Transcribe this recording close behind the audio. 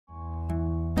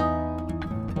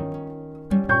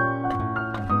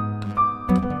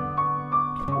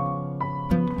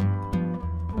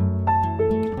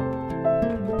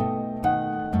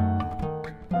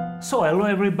So hello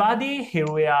everybody, here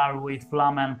we are with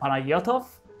Plamen Panayotov.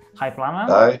 Hi Plamen.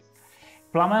 Hi.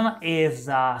 Plamen is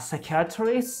a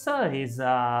psychiatrist, he's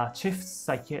a chief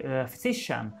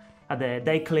physician at the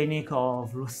day clinic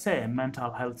of Ruse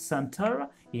Mental Health Center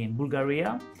in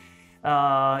Bulgaria.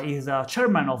 He's a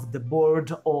chairman of the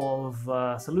board of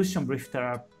Solution Brief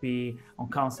Therapy on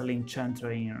Counseling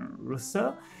Center in Ruse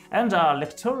and a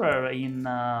lecturer in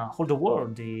all the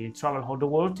world. He travels all the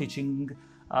world teaching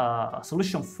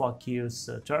solution-focused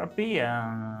therapy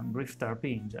and brief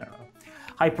therapy in general.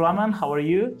 Hi Plamen, how are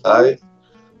you? Hi.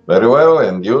 Very well,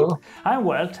 and you? I'm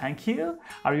well, thank you.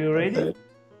 Are you ready? Okay.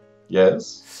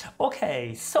 Yes.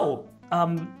 Okay, so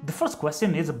the first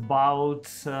question is about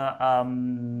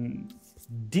simple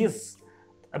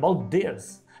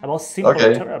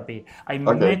Okay. therapy. I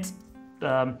Okay. met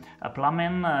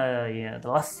Plamen the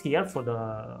last year for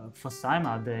the first time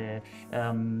at the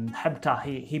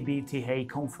HBTA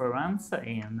conference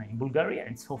in Bulgaria,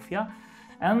 in Sofia,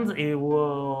 and it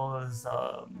was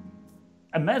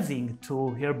amazing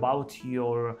to hear about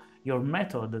your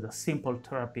method, the simple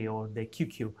therapy or the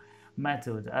QQ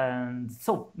method. And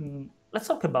so let's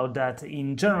talk about that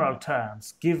in general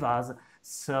terms. Give us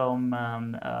some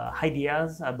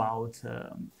ideas about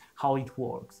how it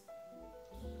works.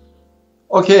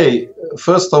 Okay.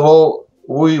 First of all,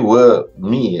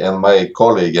 me and my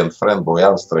colleague and friend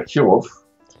Boyan Strahilov,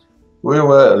 we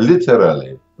were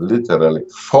literally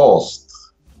forced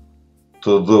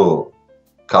to do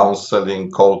counseling,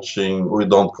 coaching. We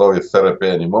don't call it therapy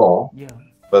anymore. Yeah.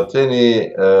 But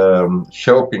any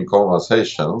helping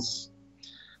conversations,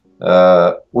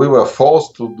 we were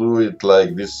forced to do it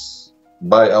like this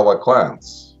by our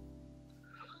clients,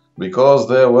 because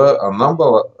there were a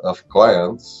number of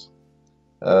clients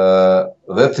that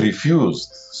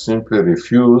simply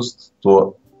refused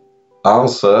to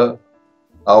answer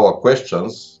our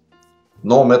questions,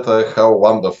 no matter how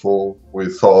wonderful we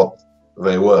thought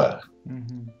they were.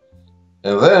 Mm-hmm.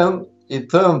 And then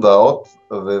it turned out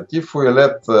that if we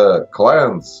let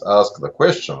clients ask the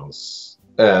questions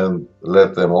and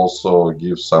let them also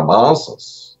give some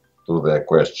answers to their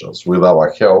questions with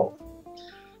our help,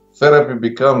 therapy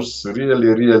becomes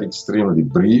really extremely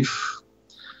brief,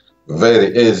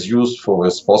 very as useful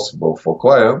as possible for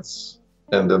clients,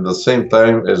 and at the same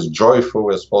time as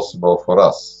joyful as possible for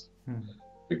us.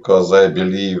 Because I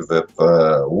believe that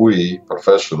we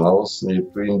professionals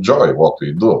need to enjoy what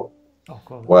we do,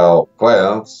 while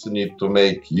clients need to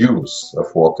make use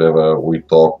of whatever we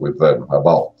talk with them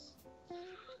about.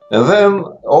 And then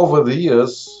over the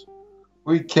years,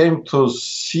 we came to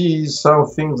see some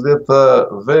things that are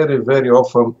very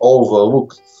often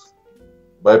overlooked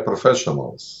by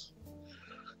professionals.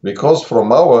 Because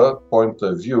from our point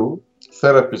of view,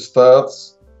 therapy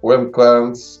starts when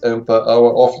clients enter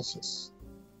our offices.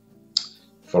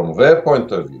 From their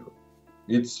point of view,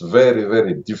 it's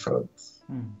very different.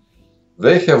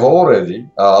 They have already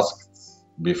asked,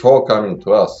 before coming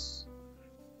to us,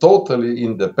 totally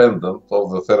independent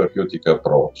of the therapeutic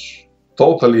approach,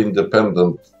 totally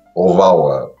independent of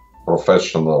our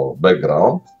professional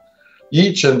background.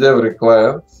 Each and every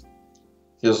client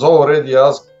has already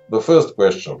asked the first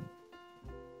question: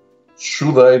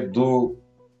 should I do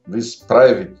this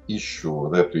private issue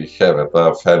that we have at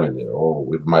our family or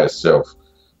with myself?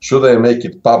 Should I make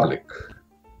it public?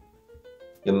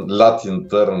 In Latin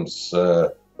terms,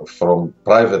 from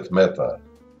private matter,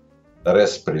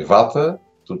 res privata,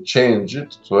 to change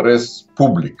it to res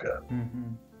publica,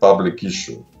 public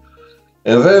issue.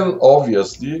 And then,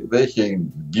 obviously, they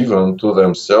have given to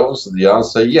themselves the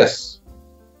answer yes.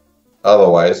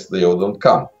 Otherwise, they wouldn't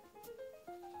come.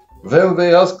 Then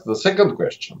they ask the second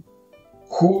question: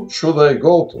 who should I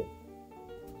go to?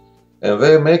 And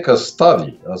they make a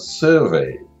study, a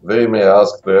survey. They may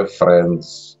ask their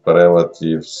friends,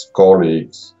 relatives,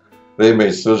 colleagues. They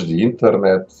may search the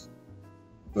internet.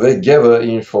 They gather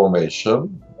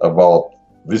information about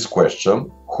this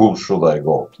question: who should I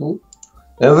go to?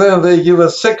 And then they give a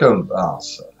second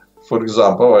answer. For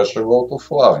example, I should go to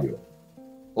Flavio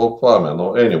or Plamen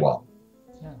or anyone.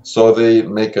 Yeah. So they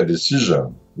make a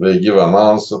decision. They give an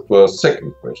answer to a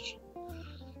second question.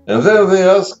 And then they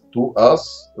ask to us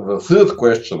the third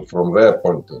question from their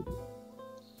point of view.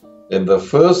 And the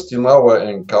first in our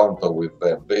encounter with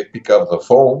them, they pick up the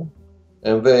phone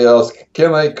and they ask,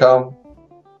 can I come,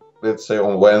 let's say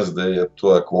on Wednesday at 2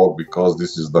 o'clock, because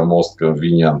this is the most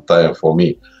convenient time for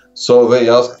me. So they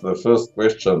ask the first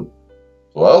question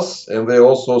to us and they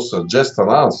also suggest an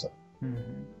answer.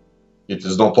 It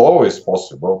is not always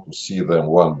possible to see them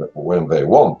when they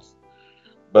want.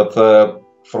 But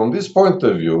from this point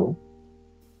of view,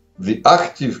 the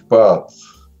active part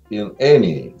in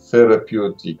any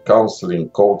therapeutic, counseling,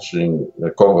 coaching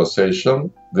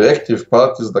conversation, the active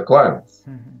part is the client.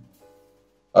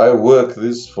 I worked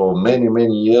this for many,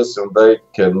 many years, and I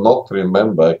cannot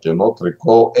remember, I cannot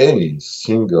recall any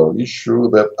single issue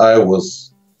that I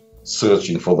was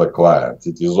searching for the client.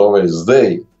 It is always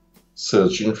they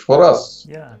searching for us.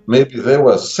 Yeah. Maybe they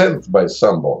were sent by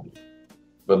somebody,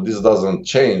 but this doesn't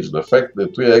change the fact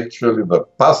that we are actually the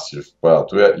passive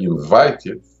part. We are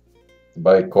invited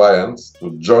by clients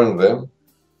to join them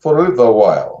for a little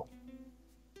while.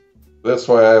 That's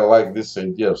why I like this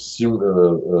idea of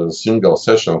single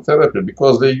session therapy,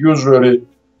 because they usually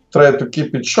try to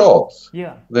keep it short.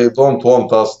 Yeah. They don't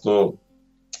want us to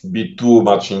be too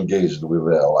much engaged with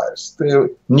their lives. They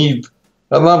need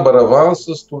a number of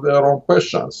answers to their own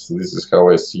questions. This is how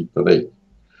I see it today.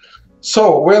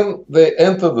 So when they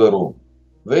enter the room,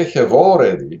 they have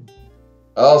already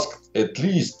asked at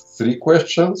least 3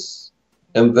 questions,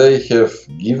 and they have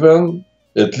given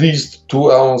at least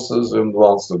 2 answers and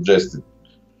 1 suggested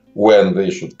when they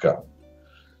should come.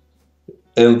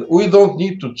 And we don't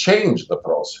need to change the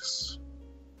process,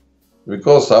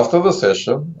 because after the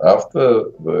session,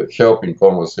 after the helping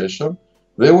conversation,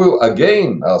 they will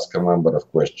again ask a number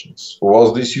of questions.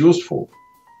 Was this useful?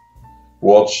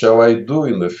 What shall I do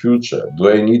in the future? Do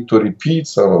I need to repeat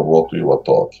some of what we were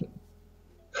talking?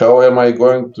 How am I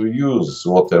going to use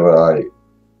whatever I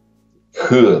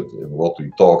heard and what we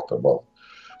talked about?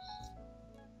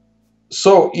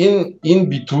 So in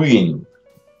between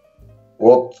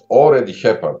what already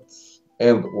happened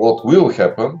and what will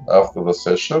happen after the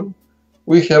session,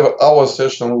 we have our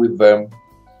session with them,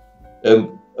 and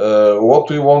what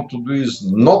we want to do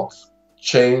is not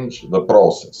change the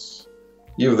process.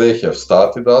 If they have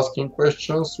started asking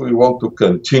questions, we want to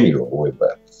continue with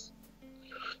that.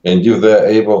 And if they're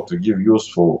able to give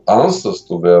useful answers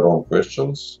to their own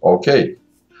questions, okay.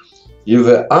 If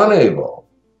they're unable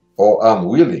or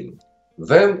unwilling,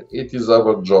 then it is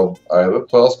our job either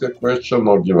to ask a question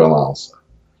or give an answer.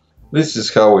 This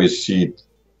is how we see it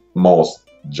most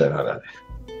generally.